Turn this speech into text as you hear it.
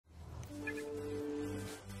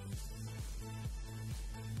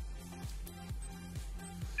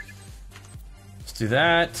do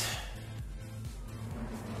that.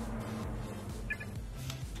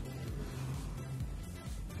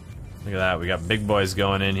 Look at that, we got big boys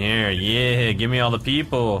going in here. Yeah, give me all the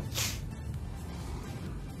people.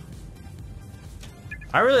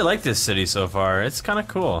 I really like this city so far. It's kind of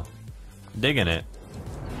cool. Digging it.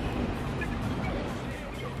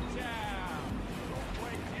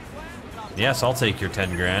 Yes, I'll take your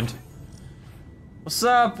 10 grand. What's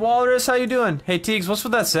up, Walrus? How you doing? Hey, Teagues, what's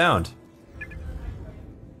with that sound?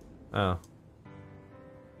 Oh.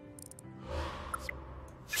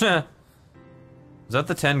 Is that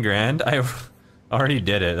the 10 grand? I already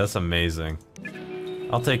did it. That's amazing.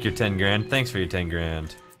 I'll take your 10 grand. Thanks for your 10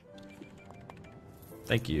 grand.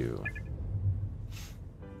 Thank you.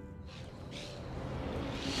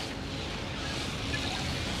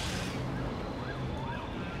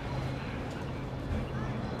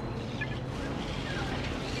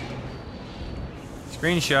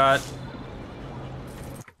 Screenshot.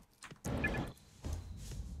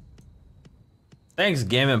 Thanks,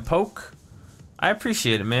 Game and Poke. I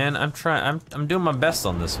appreciate it, man. I'm doing my best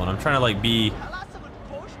on this one. I'm trying to like be.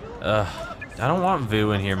 I don't want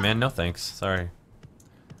Vu in here, man. No thanks. Sorry.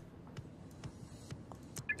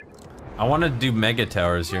 I want to do mega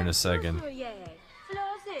towers here in a second.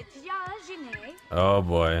 Oh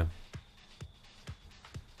boy.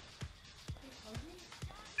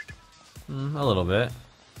 A little bit.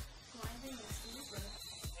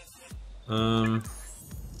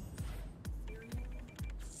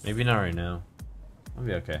 Maybe not right now. I'll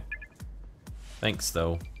be okay. Thanks,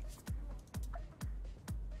 though.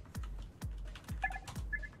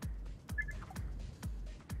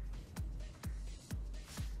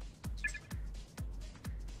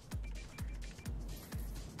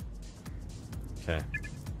 Okay.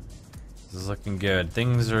 This is looking good.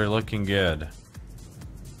 Things are looking good.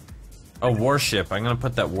 Oh, warship. I'm gonna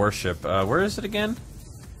put that warship. Where is it again?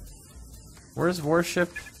 Where's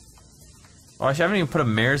warship? Oh, I haven't even put a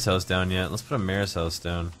mayor's house down yet. Let's put a mayor's house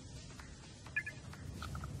down.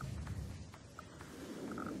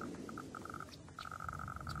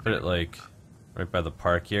 Let's put it like right by the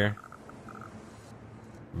park here.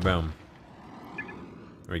 Boom.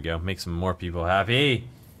 There we go. Make some more people happy.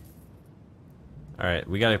 All right,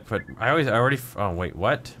 we gotta put. I already. Oh wait,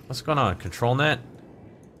 what? What's going on? Control net.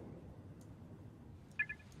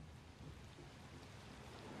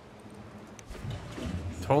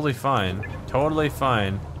 Totally fine. Totally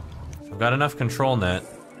fine. I've got enough control net.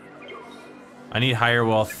 I need higher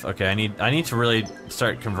wealth. Okay, I need to really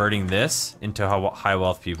start converting this into high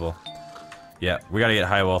wealth people. Yeah, we gotta get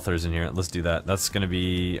high wealthers in here. Let's do that. That's gonna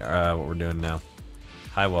be what we're doing now.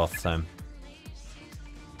 High wealth time.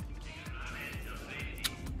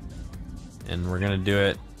 And we're gonna do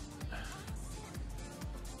it.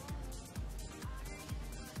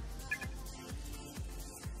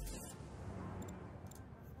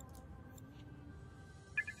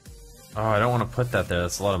 Oh, I don't want to put that there.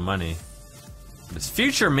 That's a lot of money. But it's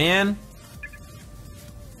future, man.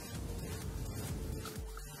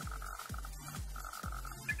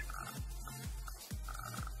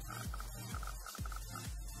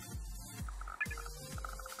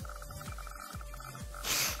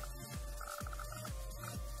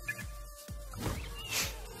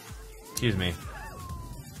 Excuse me.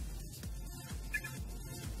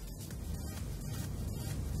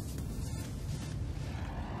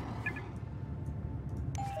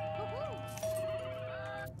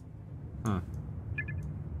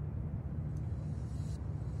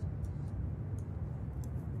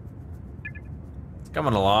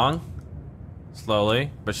 Coming along.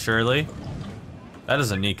 Slowly, but surely. That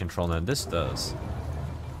doesn't need control net. This does.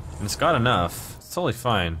 And it's got enough. It's totally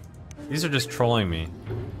fine. These are just trolling me.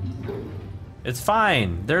 It's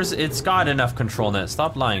fine. It's got enough control net.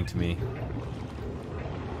 Stop lying to me.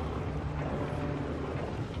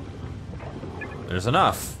 There's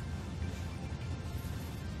enough.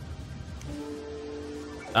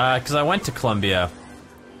 Cause I went to Columbia.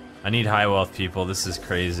 I need high wealth people. This is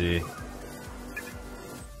crazy.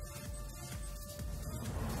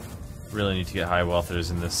 Really need to get high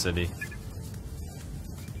wealthers in this city.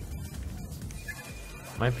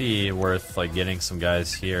 Might be worth like getting some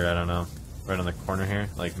guys here, I don't know. Right on the corner here,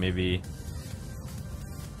 like maybe.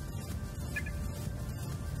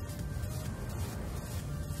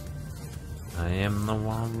 I am the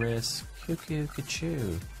walrus, cuckoo,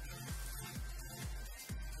 cuckoo.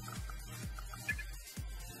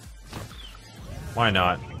 Why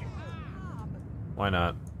not? Why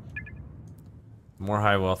not? The more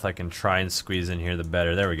high wealth I can try and squeeze in here, the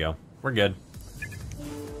better. There we go. We're good.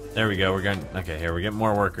 There we go. We're going. Okay, here we get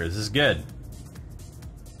more workers. This is good.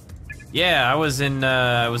 Yeah, I was in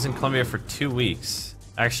Colombia for 2 weeks.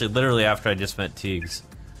 Actually, literally after I just met Teagues.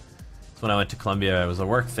 That's when I went to Colombia. It was a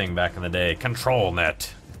work thing back in the day. Control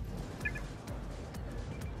net.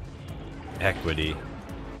 Equity.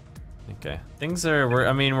 Okay. Things are,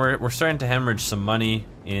 we're starting to hemorrhage some money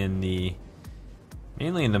in the,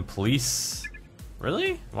 mainly in the police.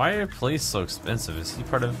 Really? Why are police so expensive? Is he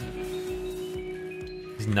part of,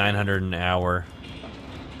 he's 900 an hour.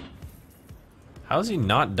 How has he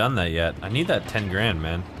not done that yet? I need that 10 grand,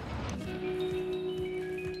 man.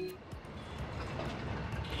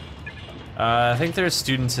 I think there's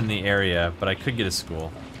students in the area, but I could get a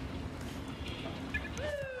school.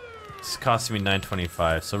 It's costing me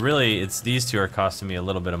 $9.25, so really it's these two are costing me a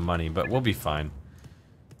little bit of money, but we'll be fine.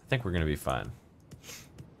 I think we're gonna be fine.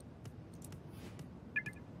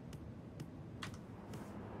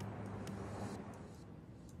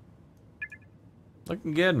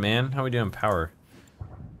 Looking good, man. How we doing power?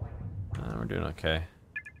 We're doing okay.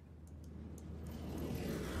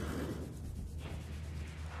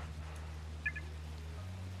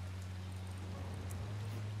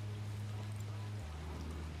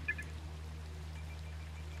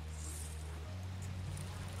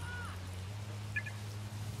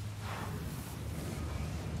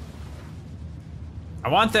 I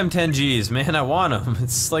want them 10 Gs, man. I want them.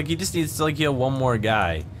 It's like he just needs to like heal one more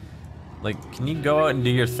guy. Like, can you go out and do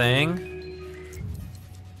your thing?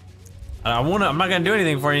 I'm not gonna do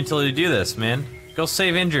anything for you until you do this, man. Go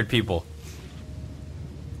save injured people.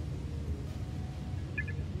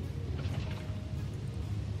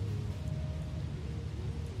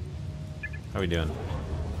 How we doing?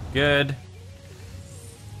 Good.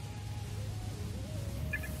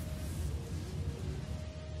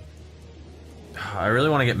 I really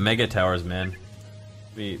want to get mega towers, man.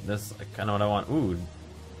 That's kind of what I want. Ooh.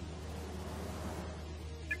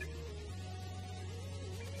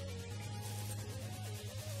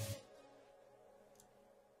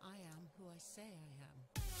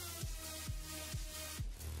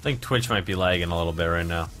 I think Twitch might be lagging a little bit right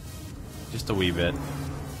now. Just a wee bit.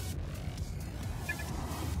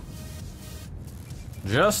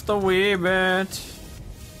 Just a wee bit.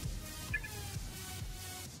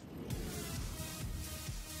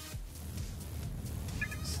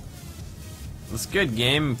 That's good,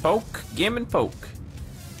 game and poke.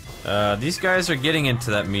 These guys are getting into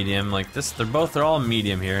that medium, like this, they're all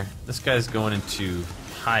medium here. This guy's going into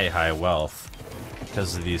high wealth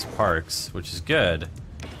because of these parks, which is good.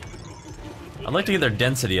 I'd like to get their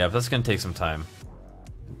density up, that's gonna take some time.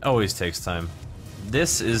 It always takes time.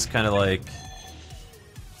 This is kind of like,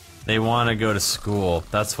 they want to go to school.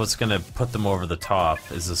 That's what's gonna put them over the top,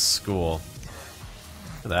 is a school.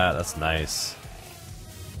 Look at that, that's nice.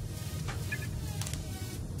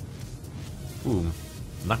 Ooh,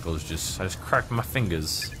 knuckles I just cracked my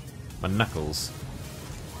fingers. My knuckles.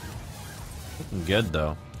 Looking good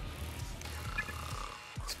though.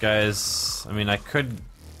 These guys, I mean, I could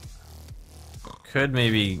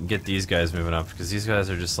maybe get these guys moving up, because these guys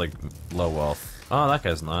are just like low wealth. Oh, that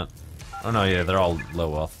guy's not. Oh no, yeah, they're all low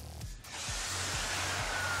wealth.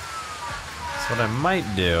 So what I might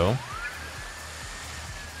do...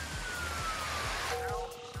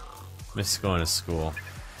 Miss going to school.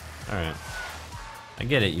 Alright. I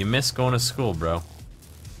get it, you miss going to school, bro.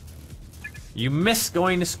 You miss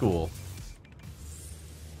going to school.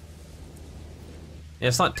 Yeah,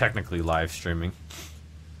 it's not technically live streaming.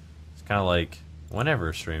 It's kind of like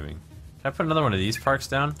whenever streaming. Can I put another one of these parks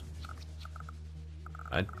down?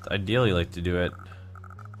 I'd ideally like to do it.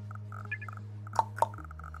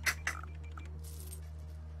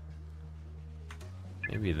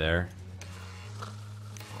 Maybe there.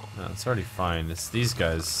 No, it's already fine. It's these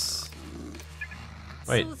guys.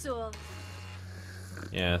 Wait.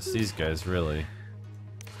 Yeah, it's these guys, really.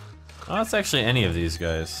 Oh, it's actually any of these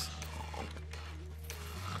guys.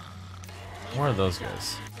 More of those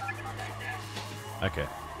guys. Okay.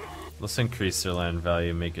 Let's increase their land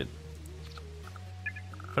value, make it...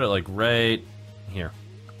 Put it like right here.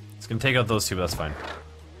 It's gonna take out those two, but that's fine.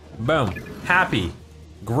 Boom. Happy.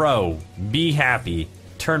 Grow. Be happy.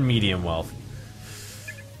 Turn medium wealth.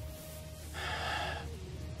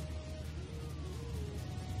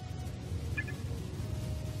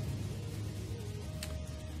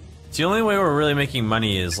 It's the only way we're really making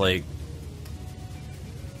money is like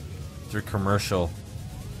through commercial,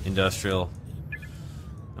 industrial,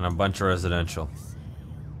 and a bunch of residential.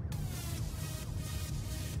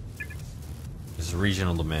 There's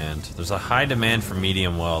regional demand. There's a high demand for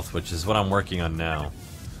medium wealth, which is what I'm working on now.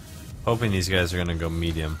 Hoping these guys are gonna go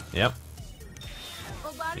medium. Yep.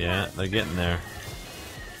 Yeah, they're getting there.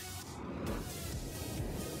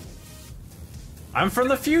 I'm from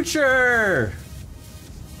the future!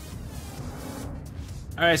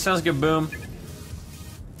 Alright, sounds good, Boom.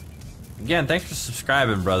 Again, thanks for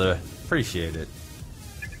subscribing, brother. Appreciate it.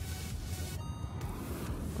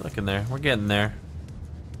 Look in there. We're getting there.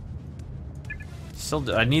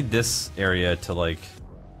 Still, I need this area to, like,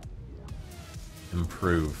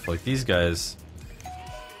 improve. Like, these guys...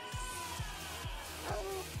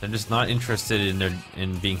 They're just not interested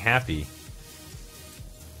in being happy.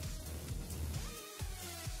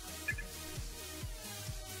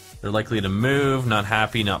 They're likely to move, not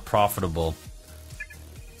happy, not profitable.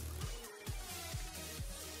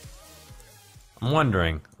 I'm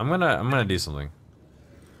wondering. I'm gonna do something.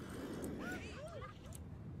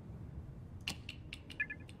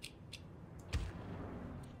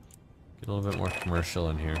 Get a little bit more commercial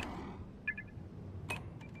in here.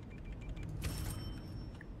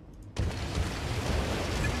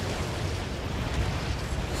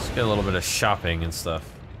 Just get a little bit of shopping and stuff.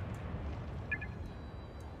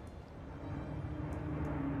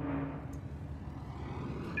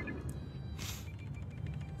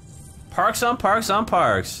 Parks on parks on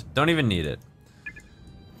parks. Don't even need it.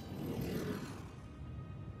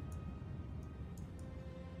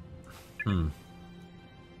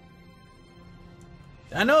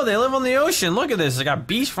 I know, they live on the ocean. Look at this. They got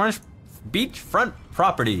beachfront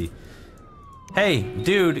property. Hey,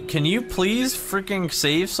 dude, can you please freaking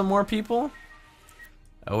save some more people?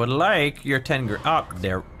 I would like your 10 grand. Oh,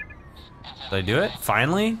 there. Did I do it?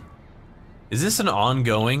 Finally? Is this an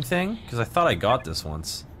ongoing thing? Because I thought I got this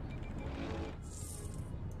once.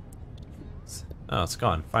 Oh, it's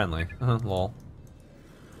gone. Finally. Lol.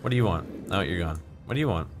 What do you want? Oh, you're gone. What do you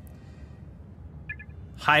want?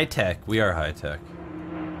 High tech. We are high tech.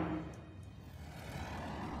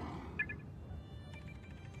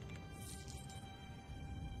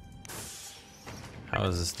 How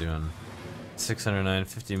is this doing? 609,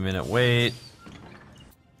 50-minute wait.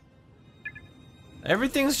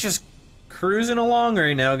 Everything's just cruising along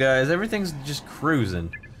right now, guys. Everything's just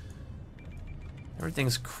cruising.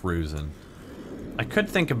 Everything's cruising. I could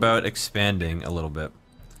think about expanding a little bit.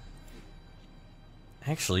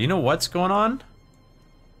 Actually, you know what's going on?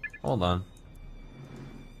 Hold on.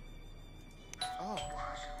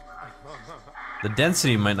 The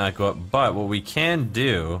density might not go up, but what we can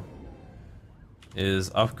do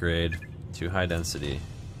is upgrade to high density.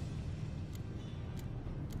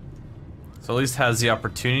 So at least has the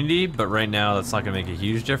opportunity, but right now that's not gonna make a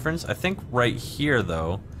huge difference. I think right here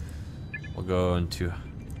though, we'll go into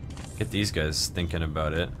get these guys thinking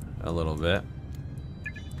about it a little bit.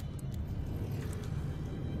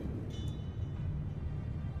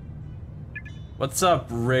 What's up,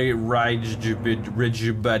 Ray Rijubadaba?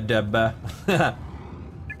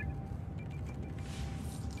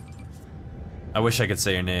 I wish I could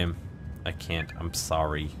say your name. I can't. I'm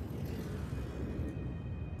sorry.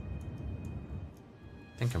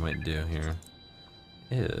 I think I might do here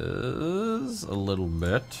is a little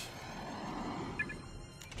bit.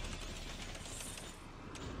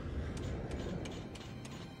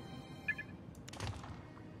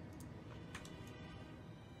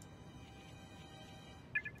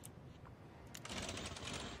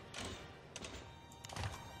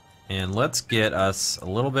 And let's get us a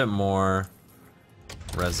little bit more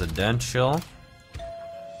residential.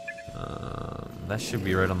 That should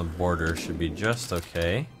be right on the border. Should be just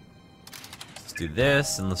okay. Let's do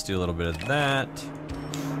this, and let's do a little bit of that.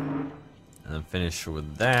 And then finish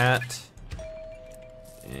with that.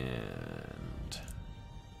 And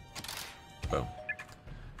boom.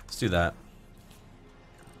 Let's do that.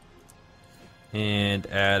 And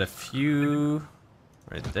add a few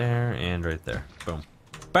right there and right there. Boom.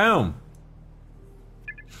 Boom!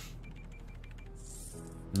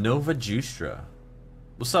 Nova Juicetra.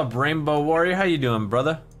 What's up, Rainbow Warrior? How you doing,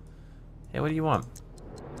 brother? Hey, what do you want?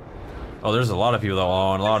 Oh, there's a lot of people that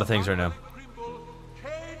want a lot of things right now.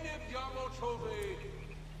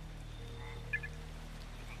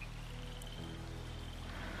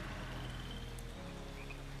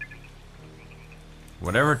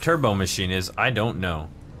 Whatever turbo machine is, I don't know.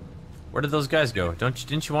 Where did those guys go?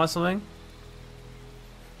 Didn't you want something?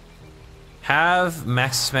 Have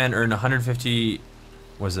Max's Man earn 150,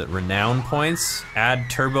 was it renown points? Add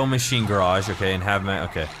turbo machine garage, okay, and have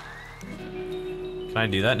okay. Can I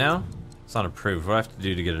do that now? It's not approved. What do I have to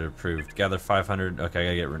do to get it approved? Gather 500, okay,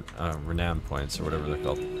 I gotta get renown points or whatever they're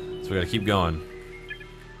called. So we gotta keep going.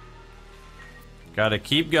 Gotta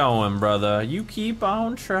keep going, brother. You keep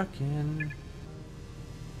on trucking.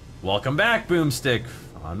 Welcome back, Boomstick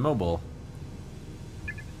on mobile.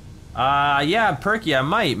 Yeah, Perky, I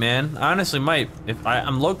might, man. I honestly might. If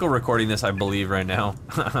I'm local recording this, I believe right now.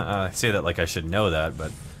 I say that like I should know that,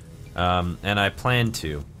 but and I plan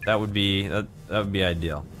to. That would be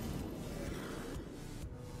ideal.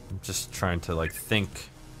 I'm just trying to like think.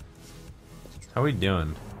 How are we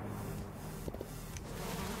doing?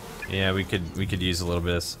 Yeah, we could use a little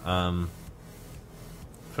bit of this.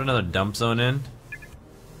 Put another dump zone in.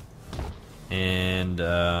 And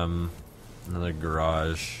another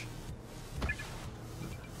garage.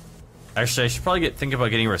 Actually, I should probably think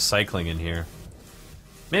about getting recycling in here.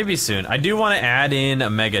 Maybe soon. I do want to add in a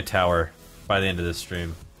mega tower by the end of this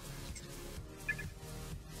stream.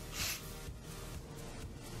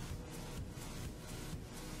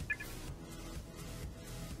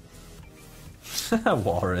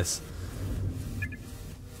 Walrus.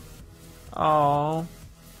 Oh.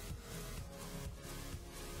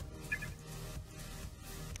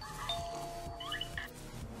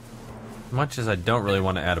 Much as I don't really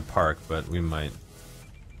want to add a park, but we might.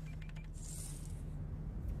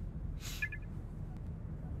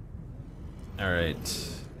 All right.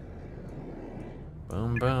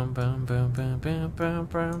 Boom, boom, boom, boom, boom, boom, boom,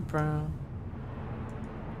 boom, boom.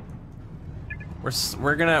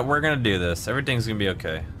 We're gonna do this. Everything's gonna be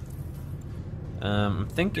okay. I'm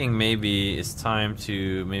thinking maybe it's time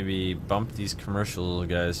to maybe bump these commercial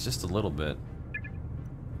guys just a little bit,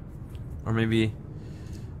 or maybe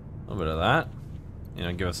a little bit of that. You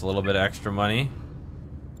know, give us a little bit of extra money.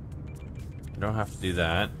 You don't have to do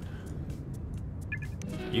that.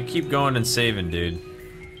 You keep going and saving, dude.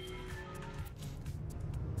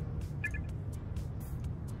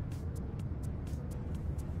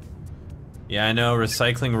 Yeah, I know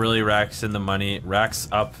recycling really racks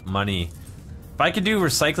up money. If I could do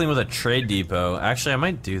recycling with a trade depot, actually I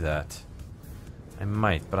might do that. I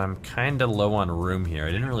might, but I'm kinda low on room here.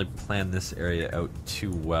 I didn't really plan this area out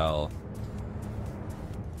too well.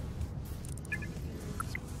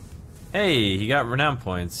 Hey, he got renown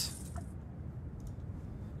points.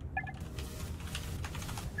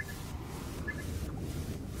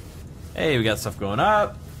 Hey, we got stuff going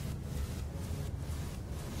up.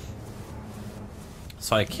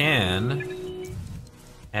 So I can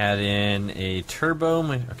add in a turbo.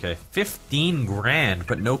 Okay, 15 grand,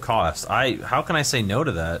 but no cost. How can I say no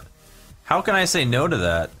to that? How can I say no to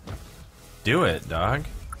that? Do it, dog.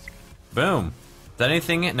 Boom. Is that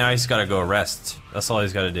anything? Now he's gotta go rest. That's all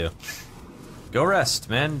he's gotta do. Go rest,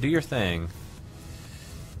 man. Do your thing.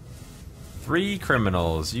 3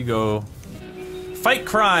 criminals. You go fight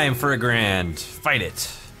crime for $1,000. Fight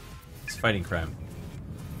it. It's fighting crime.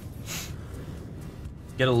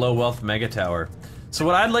 Get a low wealth mega tower. So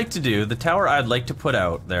what I'd like to do, the tower I'd like to put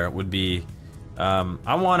out there would be,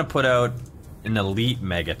 I want to put out an elite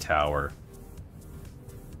mega tower.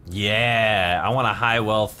 Yeah, I want a high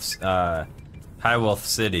wealth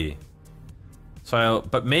city. So,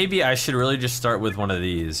 but maybe I should really just start with one of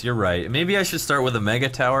these. You're right. Maybe I should start with a mega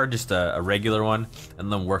tower, just a regular one,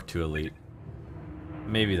 and then work to elite.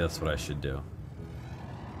 Maybe that's what I should do.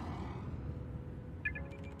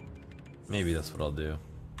 Maybe that's what I'll do.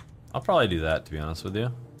 I'll probably do that, to be honest with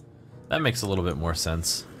you. That makes a little bit more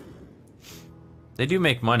sense. They do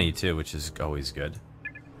make money, too, which is always good.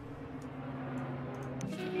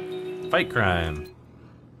 Fight crime.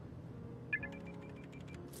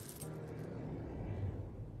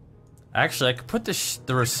 Actually, I could put the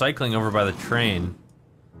recycling over by the train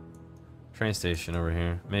station over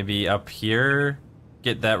here. Maybe up here.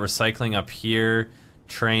 Get that recycling up here.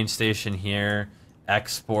 Train station here.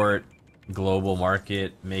 Export. Global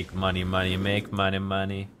market, make money, make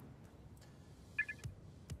money.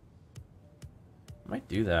 Might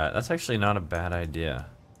do that. That's actually not a bad idea.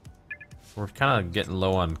 We're kind of getting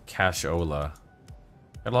low on cashola.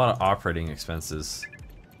 Got a lot of operating expenses.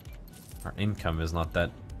 Our income is not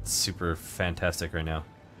that super fantastic right now.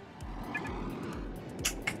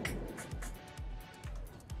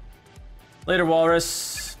 Later,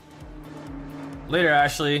 Walrus. Later,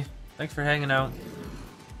 Ashley. Thanks for hanging out.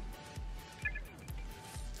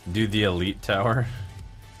 Do the elite tower.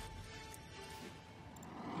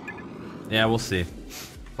 Yeah, we'll see.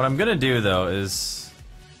 What I'm gonna do though is,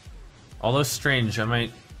 although strange, I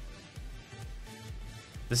might.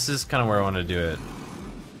 This is kind of where I want to do it.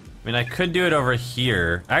 I mean, I could do it over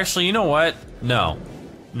here. Actually, you know what? No,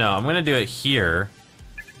 I'm gonna do it here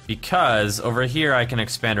because over here I can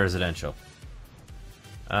expand residential.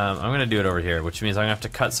 I'm gonna do it over here, which means I'm gonna have to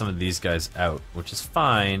cut some of these guys out, which is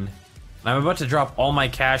fine. I'm about to drop all my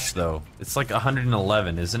cash though. It's like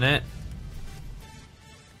 111, isn't it?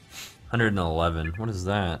 111. What is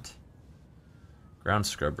that? Ground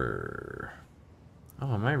scrubber.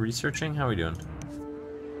 Oh, am I researching? How are we doing?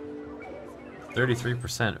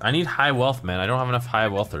 33%. I need high wealth, man. I don't have enough high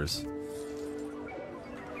wealthers.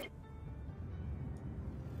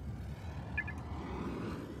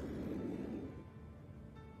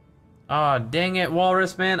 Aw, dang it,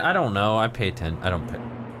 Walrus, man. I don't know. I pay 10. I don't pay.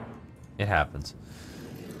 It happens.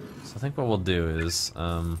 So I think what we'll do is,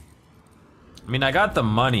 I mean, I got the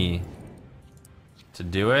money to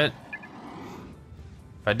do it.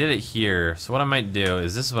 If I did it here, so what I might do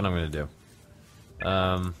is, this is what I'm gonna do.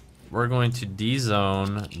 We're going to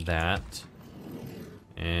D-zone that,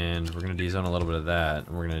 and we're gonna D-zone a little bit of that,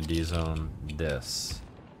 and we're gonna D-zone this.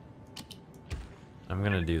 I'm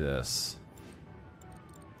gonna do this.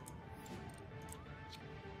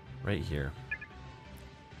 Right here.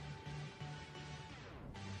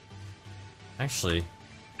 Actually,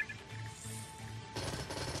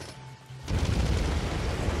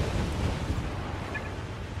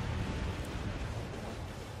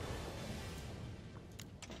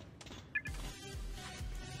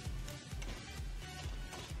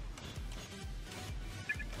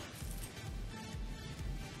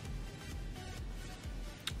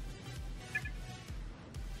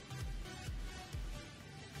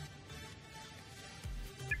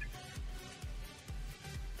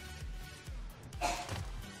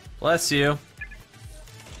 bless you.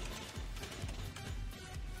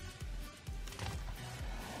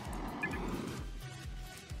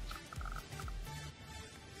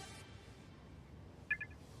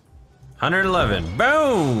 $111.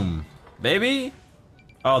 Boom! Baby!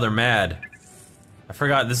 Oh, they're mad. I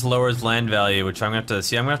forgot this lowers land value, which I'm gonna have to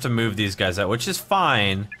see. I'm gonna have to move these guys out, which is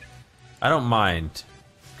fine. I don't mind.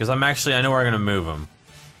 Because I know where I'm gonna move them.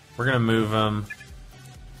 We're gonna move them.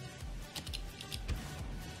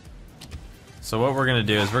 So what we're gonna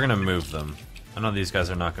do is we're gonna move them. I know these guys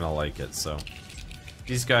are not gonna like it, so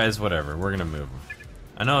these guys, whatever, we're gonna move them.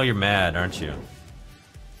 I know you're mad, aren't you?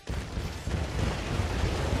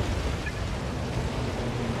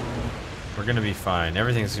 We're gonna be fine.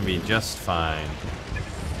 Everything's gonna be just fine.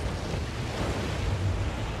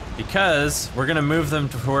 Because we're gonna move them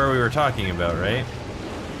to where we were talking about, right?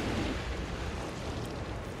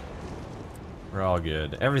 We're all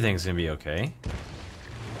good. Everything's gonna be okay.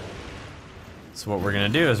 So what we're gonna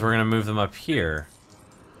do is we're gonna move them up here.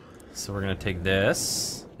 So we're gonna take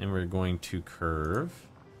this and we're going to curve.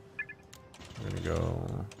 We're gonna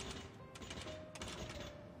go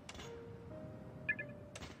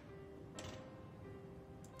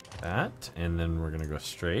that, and then we're gonna go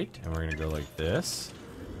straight, and we're gonna go like this.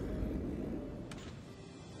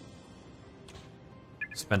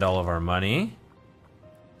 Spend all of our money.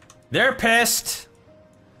 They're pissed!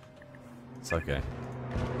 It's okay.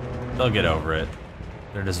 They'll get over it.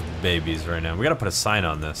 They're just babies right now. We gotta put a sign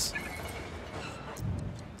on this.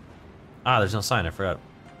 Ah, there's no sign, I forgot.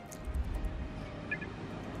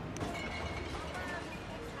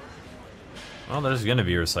 Well, there's gonna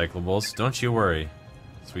be recyclables. Don't you worry,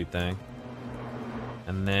 sweet thing.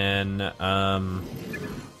 And then,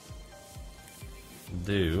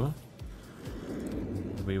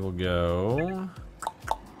 we will go...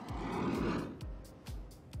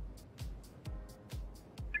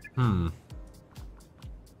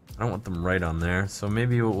 I don't want them right on there, so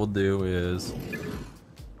maybe what we'll do is...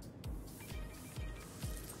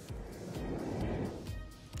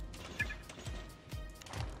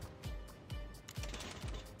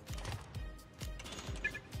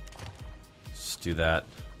 just do that.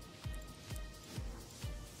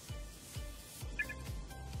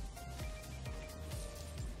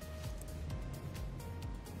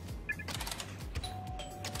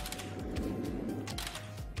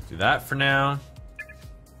 Do that for now.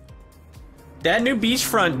 That new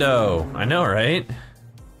beachfront though. I know, right?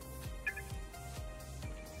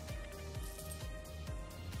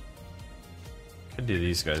 Could do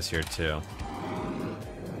these guys here too.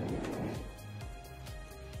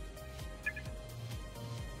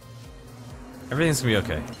 Everything's gonna be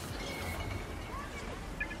okay.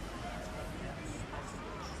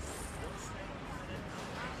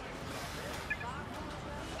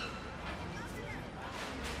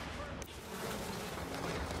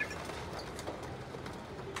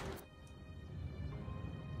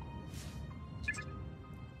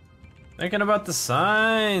 Thinking about the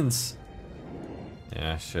signs.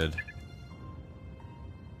 Yeah, I should.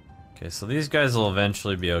 Okay, so these guys will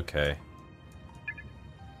eventually be okay.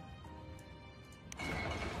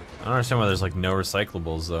 I don't understand why there's like no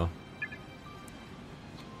recyclables though.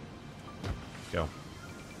 Go.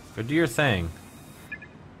 Go do your thing.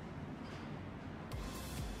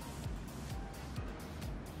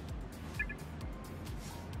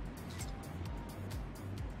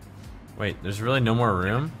 Wait, there's really no more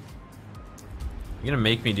room? You gonna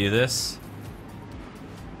make me do this?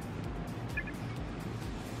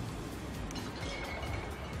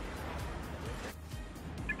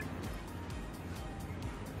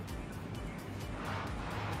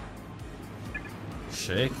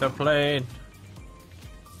 Shake the plate.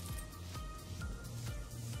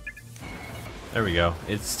 There we go.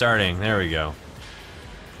 It's starting. There we go.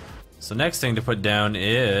 So next thing to put down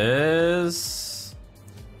is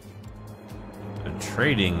a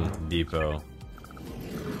trading depot.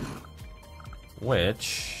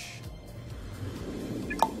 Which,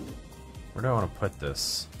 where do I want to put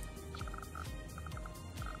this?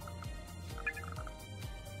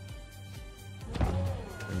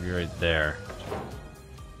 Maybe right there.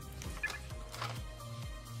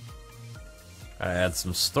 Gotta add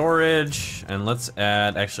some storage, and let's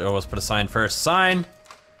add, actually, oh, let's put a sign first. Sign!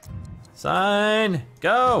 Sign!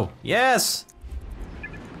 Go! Yes!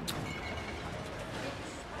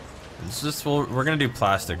 It's just, we're gonna do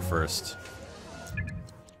plastic first.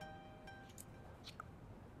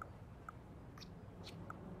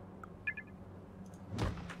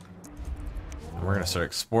 And we're gonna start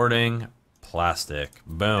exporting plastic.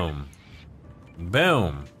 Boom.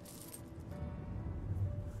 Boom.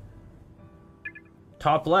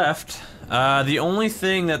 Top left, the only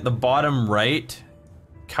thing that the bottom right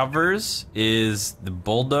covers is the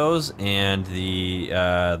bulldoze and the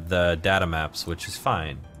data maps, which is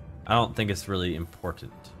fine. I don't think it's really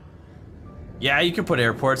important. Yeah, you can put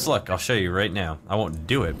airports. Look, I'll show you right now. I won't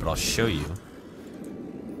do it, but I'll show you.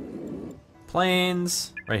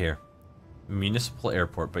 Planes, right here. Municipal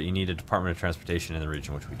airport, but you need a Department of Transportation in the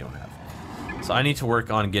region, which we don't have. So I need to work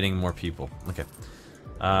on getting more people. Okay.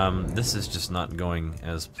 This is just not going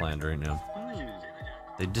as planned right now.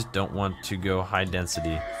 They just don't want to go high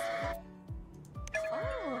density.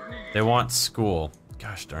 They want school.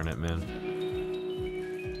 Gosh darn it, man.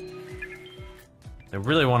 They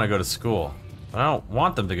really want to go to school. But I don't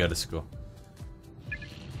want them to go to school.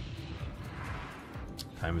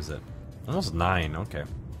 What time is it? Almost 9, okay.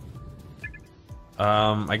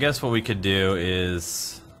 I guess what we could do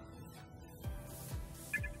is...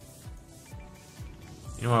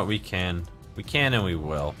 You know what, we can and we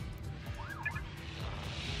will.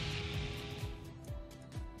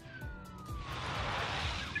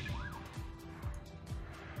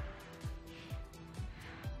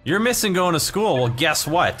 You're missing going to school, well guess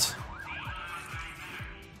what?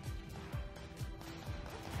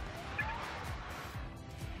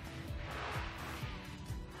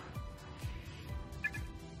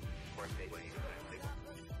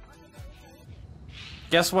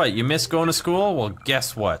 Guess what? You miss going to school? Well,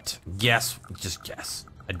 guess what? Guess. Just guess.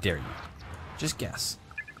 I dare you. Just guess.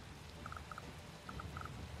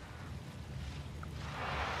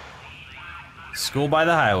 School by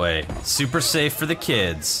the highway. Super safe for the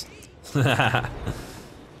kids. We gotta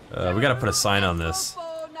put a sign on this.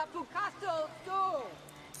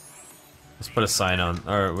 Let's put a sign on.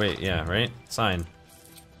 Or wait, yeah, right? Sign.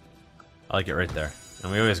 I like it right there.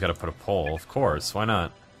 And we always gotta put a pole, of course. Why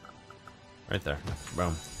not? Right there.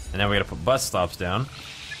 Boom. And now we gotta put bus stops down.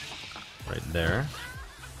 Right there.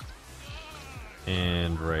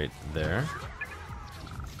 And right there.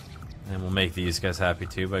 And we'll make these guys happy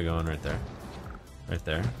too by going right there. Right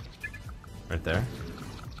there. Right there.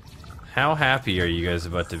 How happy are you guys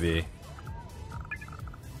about to be?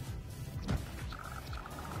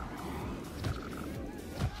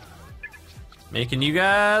 Making you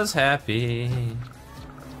guys happy.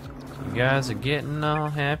 You guys are getting all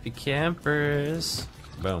happy campers.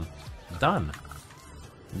 Boom. Done.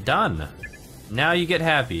 Done. Now you get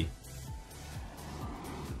happy.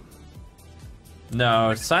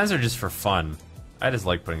 No, signs are just for fun. I just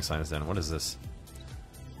like putting signs down. What is this?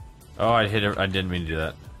 Oh, I hit it. I didn't mean to do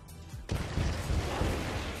that.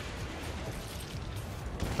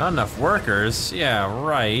 Not enough workers? Yeah,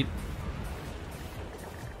 right.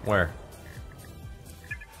 Where?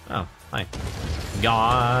 Oh, hi.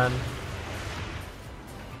 Gone.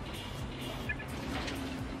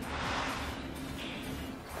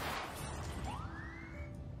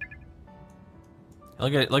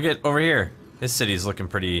 Look at over here. This city's looking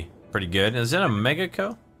pretty good. Is it a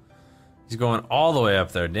Megaco? He's going all the way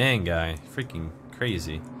up there. Dang guy. Freaking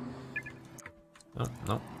crazy. Oh,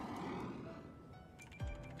 no.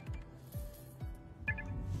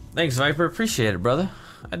 Thanks, Viper. Appreciate it, brother.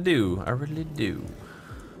 I do. I really do.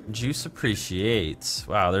 Juice appreciates.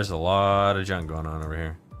 Wow, there's a lot of junk going on over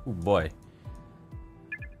here. Oh boy.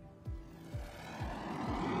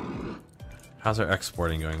 How's our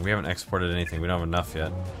exporting going? We haven't exported anything. We don't have enough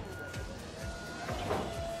yet.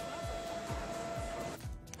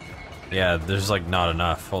 Yeah, there's like not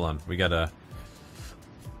enough. Hold on. We gotta...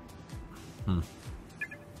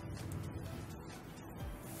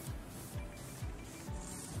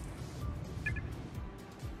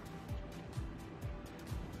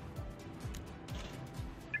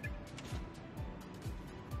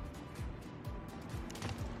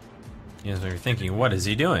 You guys are thinking, what is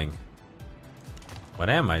he doing? What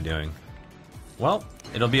am I doing? Well,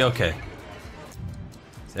 it'll be okay.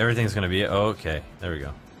 Everything's gonna be okay. There we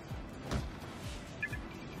go.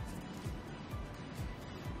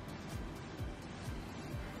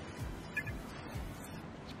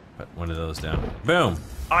 Put one of those down. Boom!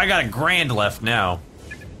 Oh, I got a grand left now.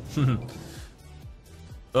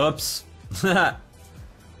 Oops.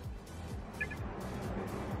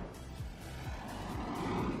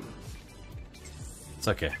 It's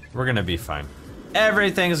okay. We're gonna be fine.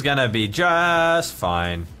 Everything's gonna be just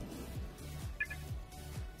fine.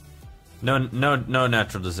 No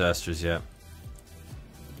natural disasters yet.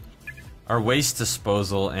 Our waste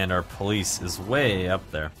disposal and our police is way up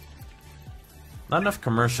there. Not enough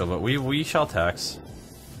commercial, but we shall tax.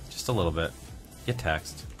 Just a little bit. Get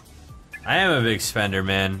taxed. I am a big spender,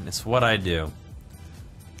 man. It's what I do.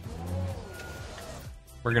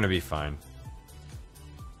 We're gonna be fine.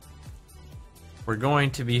 We're going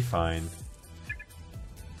to be fine.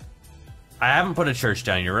 I haven't put a church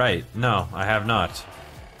down, you're right. No, I have not.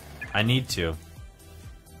 I need to.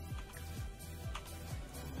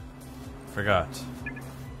 Forgot.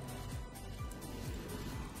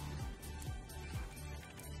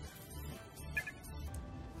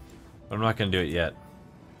 But I'm not gonna do it yet.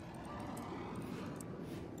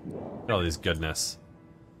 Look at all these goodness.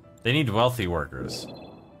 They need wealthy workers.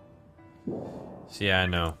 So yeah, I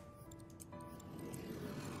know.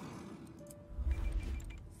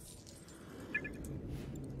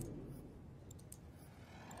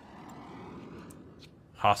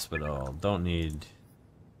 Hospital, don't need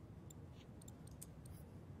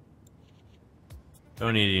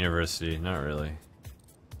a university, not really.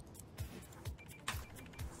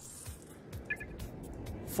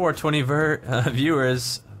 420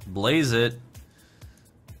 viewers, blaze it.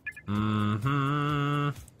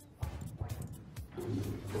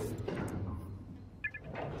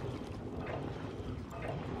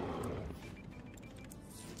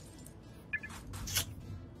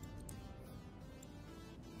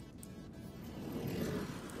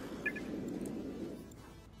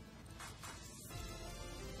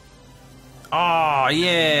 Oh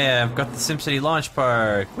yeah, I've got the SimCity launch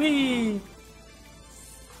park. Whee!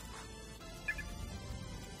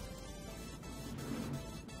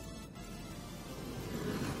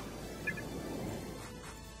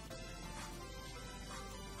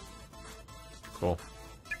 Cool.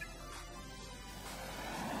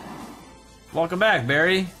 Welcome back,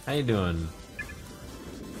 Barry. How you doing?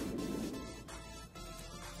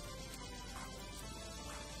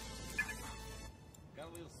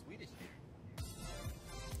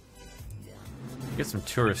 Get some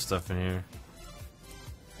tourist stuff in here.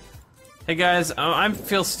 Hey guys, I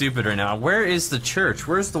feel stupid right now. Where is the church?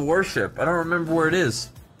 Where's the worship? I don't remember where it is.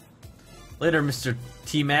 Later, Mr.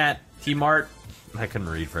 T-Mart. I couldn't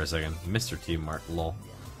read for a second. Mr. T-Mart, lol.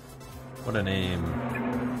 What a name.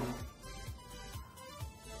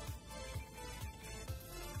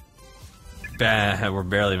 Bah, we're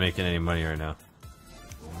barely making any money right now.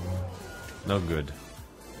 No good.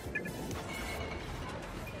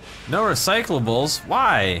 No recyclables?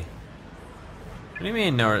 Why? What do you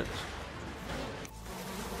mean no? I'm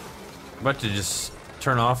about to just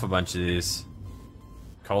turn off a bunch of these.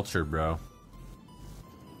 Culture, bro.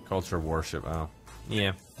 Culture worship. Oh,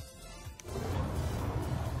 yeah.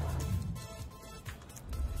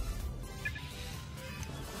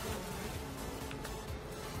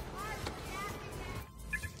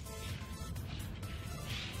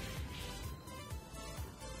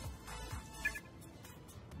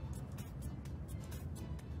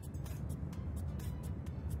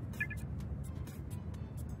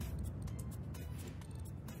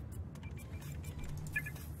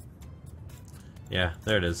 Yeah,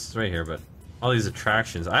 there it is. It's right here, but all these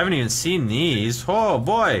attractions. I haven't even seen these. Oh,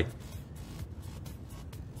 boy!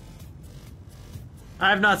 I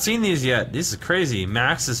have not seen these yet. This is crazy.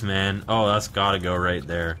 Max's, man. Oh, that's gotta go right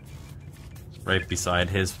there. Right beside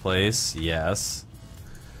his place. Yes.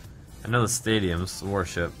 I know the stadiums, the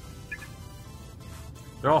worship.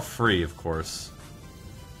 They're all free, of course.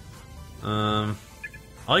 I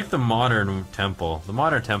like the modern temple. The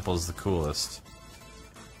modern temple is the coolest.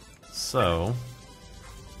 So...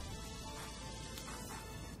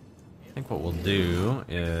 I think what we'll do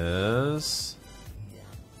is...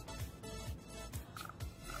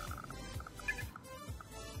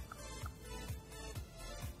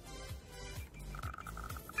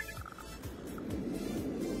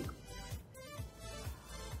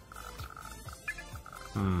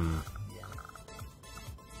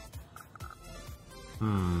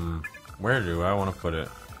 Where do I want to put it?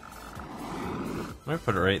 I'm gonna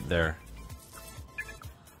put it right there.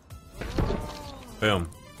 Boom.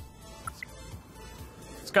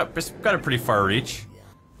 It's got a pretty far reach.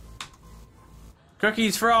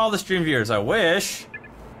 Cookies for all the stream viewers. I wish.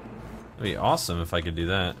 It'd be awesome if I could do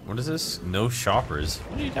that. What is this? No shoppers.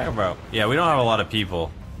 What are you talking about? Yeah, we don't have a lot of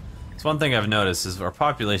people. It's one thing I've noticed is our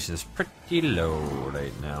population is pretty low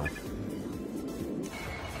right now.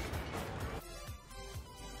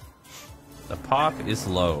 The pop is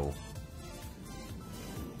low.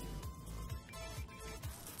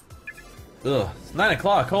 Ugh, it's 9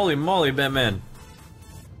 o'clock. Holy moly, Batman.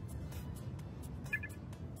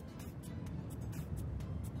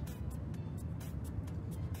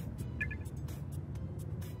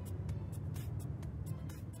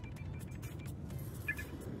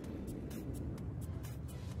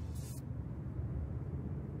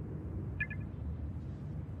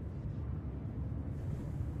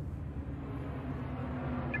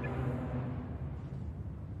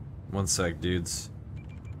 One sec, dudes.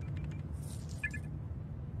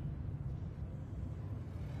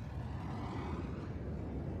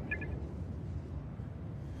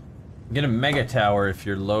 Get a mega tower if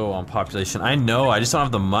you're low on population. I know, I just don't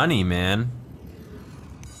have the money, man.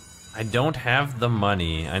 I don't have the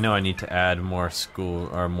money. I know I need to add more school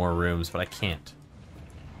or more rooms, but I can't.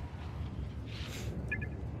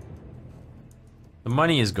 The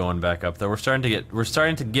money is going back up though. We're starting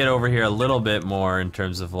to get over here a little bit more in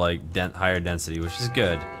terms of like higher density, which is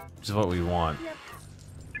good. Which is what we want.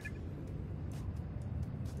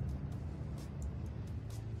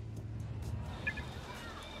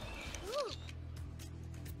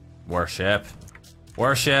 Warship.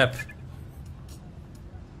 Warship.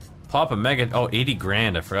 Pop a mega. Oh, 80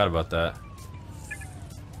 grand. I forgot about that.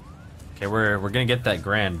 Okay, we're gonna get that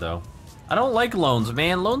grand though. I don't like loans,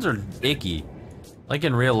 man. Loans are icky. Like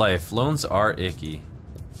in real life, loans are icky.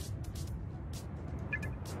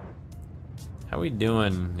 How we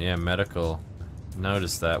doing? Yeah, medical.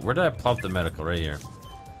 Notice that. Where did I plop the medical? Right here.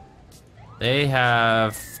 They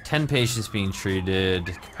have 10 patients being treated.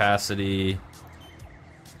 Capacity.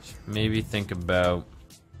 Maybe think about.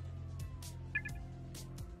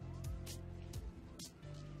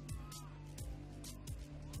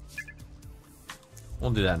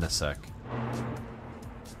 We'll do that in a sec.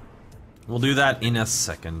 We'll do that in a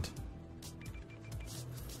second.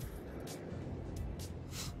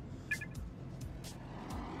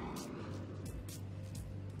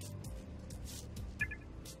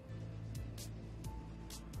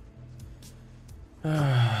 Okay,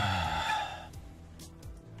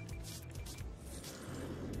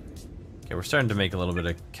 we're starting to make a little bit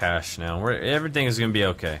of cash now. Everything is gonna be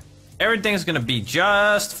okay. Everything's gonna be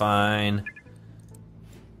just fine.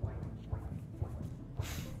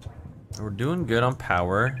 We're doing good on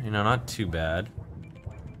power, you know, not too bad.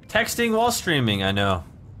 Texting while streaming, I know.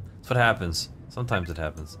 That's what happens. Sometimes it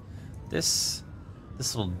happens. This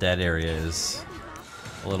little dead area is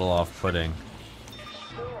a little off-putting.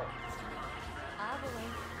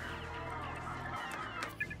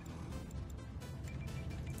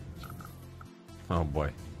 Oh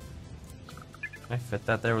boy. Can I fit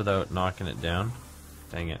that there without knocking it down?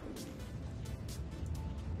 Dang it.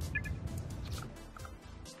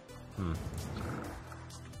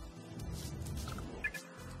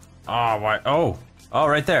 Oh, why? Oh,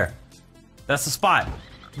 right there. That's the spot.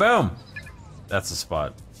 Boom. That's the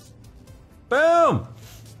spot. Boom.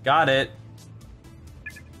 Got it.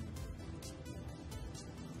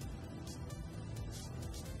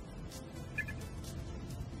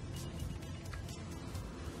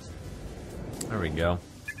 There we go.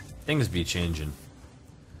 Things be changing.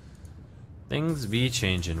 Things be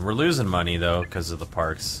changing. We're losing money though because of the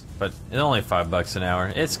parks, but it's only $5 an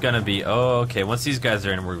hour. It's gonna be okay. Once these guys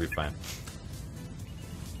are in, we'll be fine.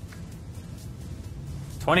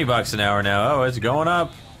 $20 an hour now. Oh, it's going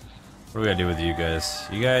up. What do we gotta do with you guys?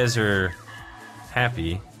 You guys are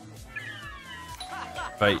happy,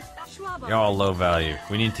 but you're all low value.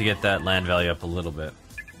 We need to get that land value up a little bit.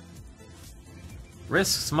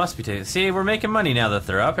 Risks must be taken. See, we're making money now that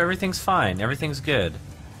they're up. Everything's fine. Everything's good.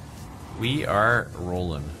 We are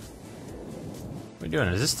rolling. What are we doing?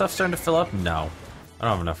 Is this stuff starting to fill up? No. I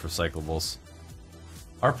don't have enough recyclables.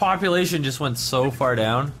 Our population just went so far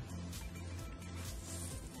down.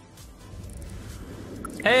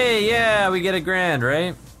 Hey, yeah, we get a grand,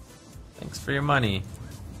 right? Thanks for your money.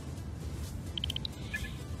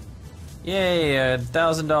 Yay,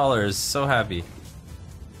 $1,000. So happy.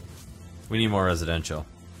 We need more residential.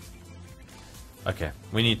 Okay,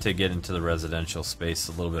 we need to get into the residential space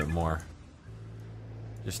a little bit more.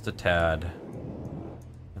 Just a tad.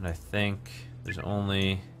 And I think there's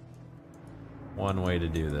only one way to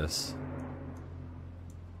do this.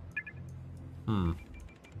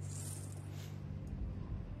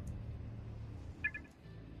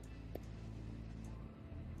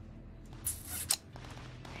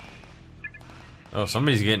 Oh,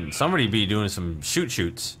 somebody be doing some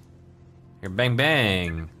shoots. Here, bang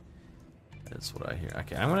bang. That's what I hear.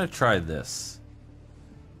 Okay, I'm gonna try this.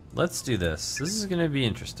 Let's do this. This is gonna be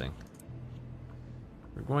interesting.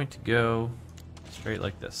 We're going to go straight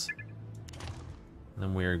like this. And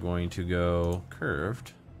then we are going to go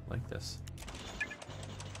curved like this.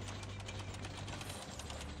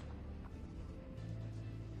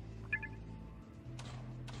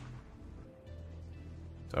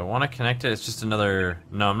 Do I want to connect it? It's just another...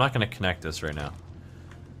 No, I'm not going to connect this right now.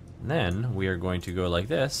 And then we are going to go like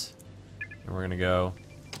this. And we're going to go...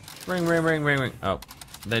 Ring, ring, ring, ring, ring. Oh.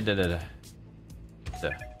 Da.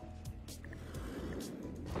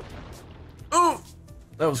 Oh!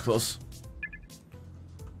 That was close.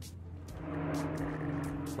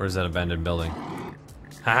 Where's that abandoned building?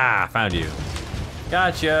 Haha! Found you.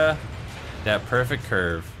 Gotcha! That perfect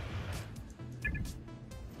curve.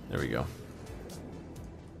 There we go.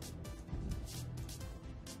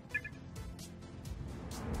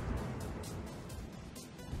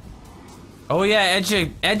 Oh yeah,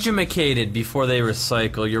 edumacated before they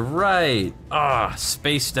recycle. You're right. Ah,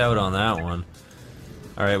 spaced out on that one.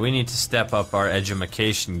 All right, we need to step up our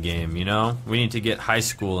edumacation game. You know, we need to get high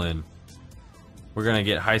school in. We're gonna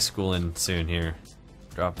get high school in soon here.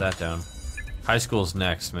 Drop that down. High school's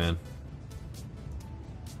next, man.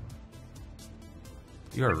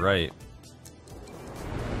 You are right.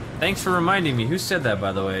 Thanks for reminding me. Who said that,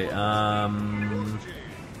 by the way?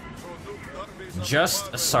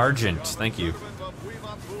 Just a sergeant. Thank you.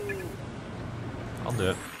 I'll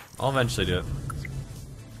do it. I'll eventually do it.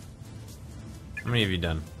 How many have you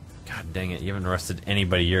done? God dang it, you haven't arrested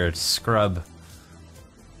anybody. You're a scrub.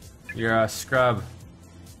 You're a scrub.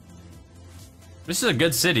 This is a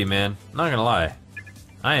good city, man. Not gonna lie.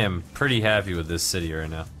 I am pretty happy with this city right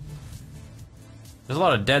now. There's a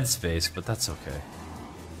lot of dead space, but that's okay.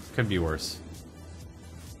 Could be worse.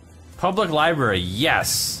 Public library,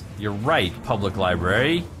 yes! You're right, public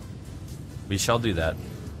library. We shall do that.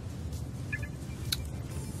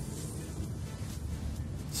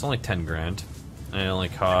 It's only 10 grand. And it only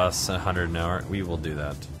costs 100 an hour. We will do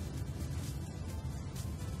that.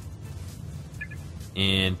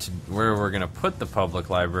 And where we're gonna put the public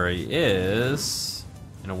library is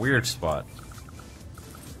in a weird spot.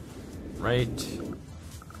 Right.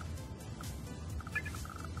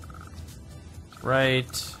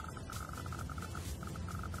 Right.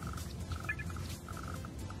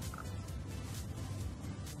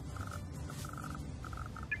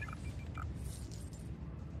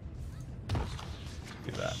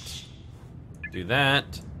 Do that. Do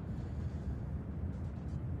that.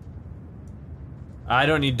 I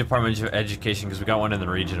don't need Department of Education because we got one in the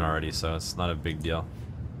region already, so it's not a big deal.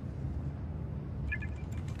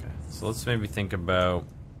 Okay, so let's maybe think about...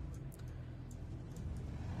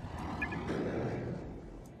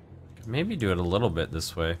 Maybe do it a little bit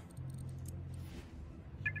this way.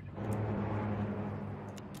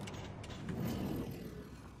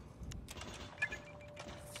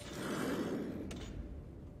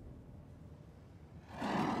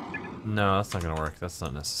 No, that's not gonna work. That's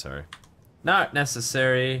not necessary. Not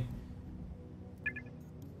necessary.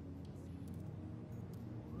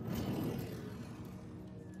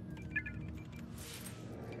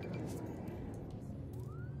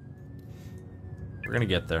 We're gonna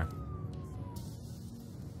get there.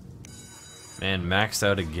 Man, maxed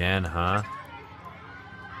out again, huh?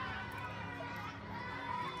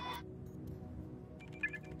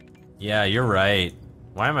 Yeah, you're right.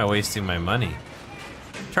 Why am I wasting my money?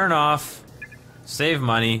 Turn off. Save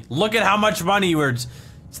money. Look at how much money you were.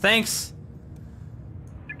 Thanks.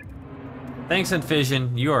 Thanks,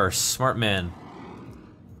 Envision. You are a smart man.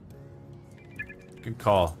 Good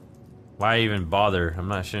call. Why even bother? I'm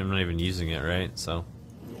not even using it, right? So.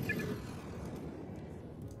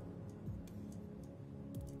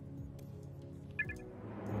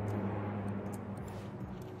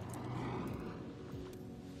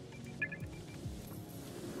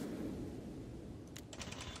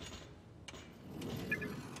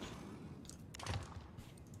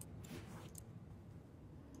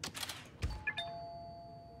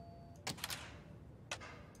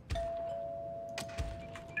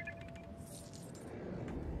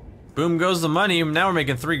 Boom goes the money, now we're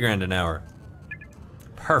making 3 grand an hour.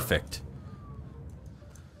 Perfect.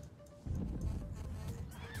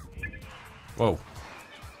 Whoa.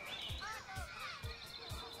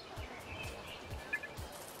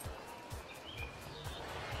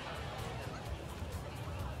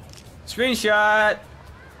 Screenshot!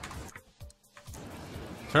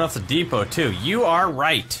 Turn off the depot too. You are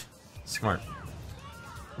right. Smart.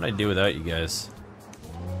 What would I do without you guys?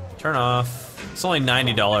 Turn off. It's only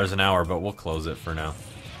 $90 an hour, but we'll close it for now.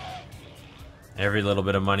 Every little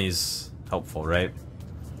bit of money's helpful, right?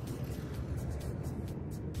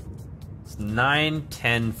 It's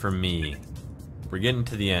 9:10 for me. We're getting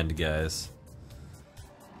to the end, guys.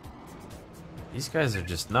 These guys are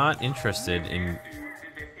just not interested in...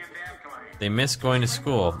 They miss going to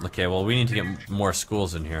school. Okay, well, we need to get more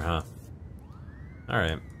schools in here, huh?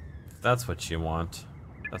 Alright. If that's what you want,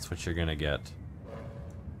 that's what you're gonna get.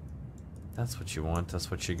 That's what you want, that's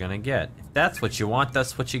what you're gonna get. If that's what you want,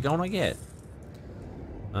 that's what you're gonna get.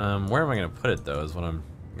 Where am I gonna put it, though, is what I'm...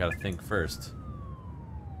 gotta think first.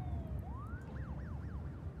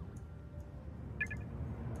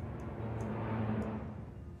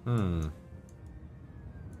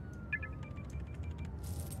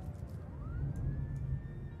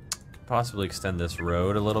 Could possibly extend this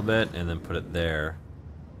road a little bit and then put it there.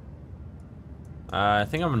 I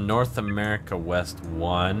think I'm North America West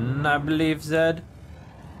 1, I believe, Zed.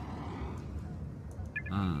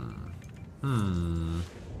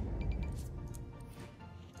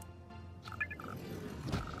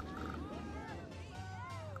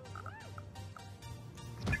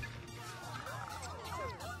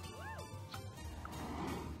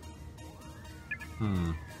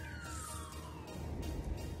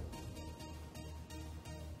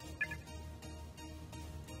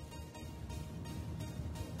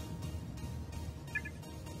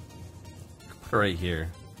 Put it right here.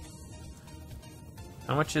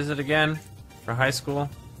 How much is it again for high school?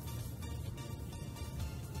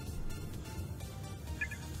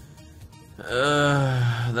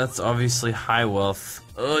 That's obviously high wealth.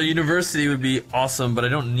 University would be awesome, but I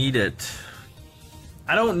don't need it.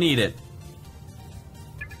 I don't need it.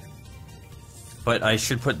 But I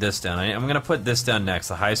should put this down. I'm gonna put this down next,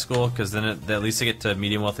 the high school, because then at least I get to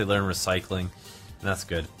medium wealthy learn recycling, and that's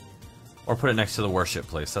good. Or put it next to the worship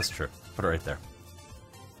place. That's true. Put it right there.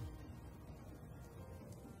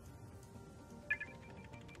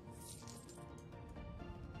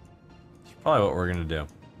 Probably what we're gonna do.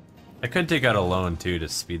 I could take out a loan too to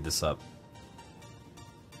speed this up.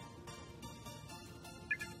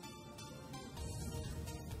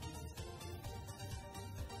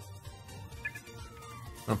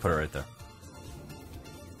 I'm gonna put it right there.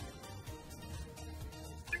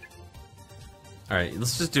 Alright,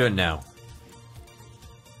 let's just do it now.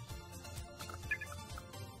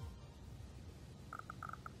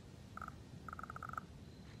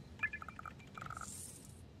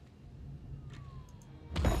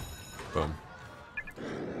 Boom.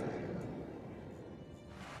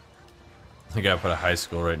 I gotta put a high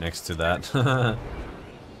school right next to that.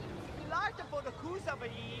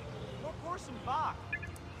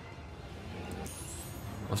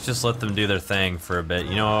 Let's just let them do their thing for a bit.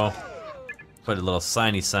 You know, put a little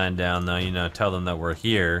signy sign down though, you know, tell them that we're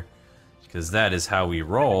here. Because that is how we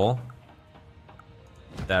roll.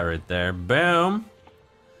 That right there. Boom!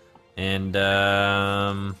 And,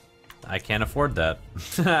 I can't afford that.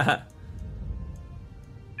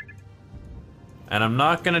 And I'm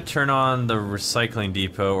not gonna turn on the recycling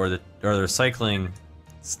depot or the recycling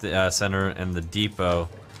center and the depot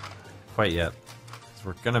quite yet. So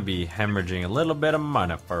we're gonna be hemorrhaging a little bit of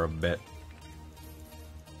money for a bit.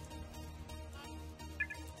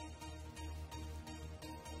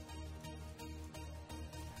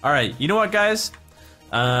 All right, you know what, guys?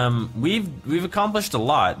 We've accomplished a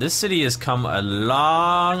lot. This city has come a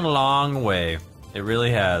long, long way. It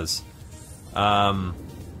really has.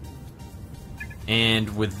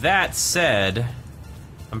 And with that said,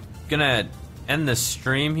 I'm gonna end the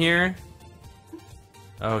stream here.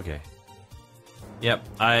 Okay. Yep,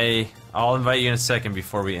 I'll invite you in a second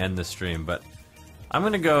before we end the stream, but I'm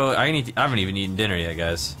gonna go. I haven't even eaten dinner yet,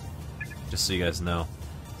 guys. Just so you guys know.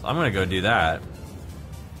 So I'm gonna go do that.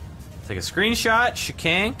 Take a screenshot,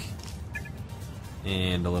 shakank,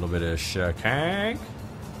 and a little bit of shakank,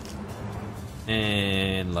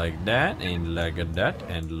 and like that, and like a that,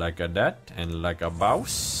 and like a that, and like a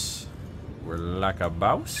bouse. We're like a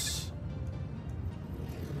bouse.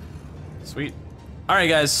 Sweet. All right,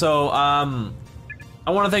 guys. So I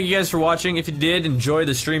want to thank you guys for watching. If you did enjoy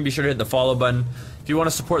the stream, be sure to hit the follow button. If you want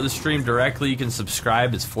to support the stream directly, you can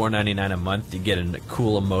subscribe. It's $4.99 a month. You get a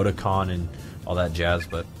cool emoticon and all that jazz.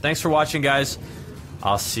 But thanks for watching, guys.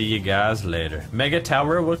 I'll see you guys later. Mega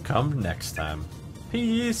Tower will come next time.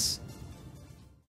 Peace.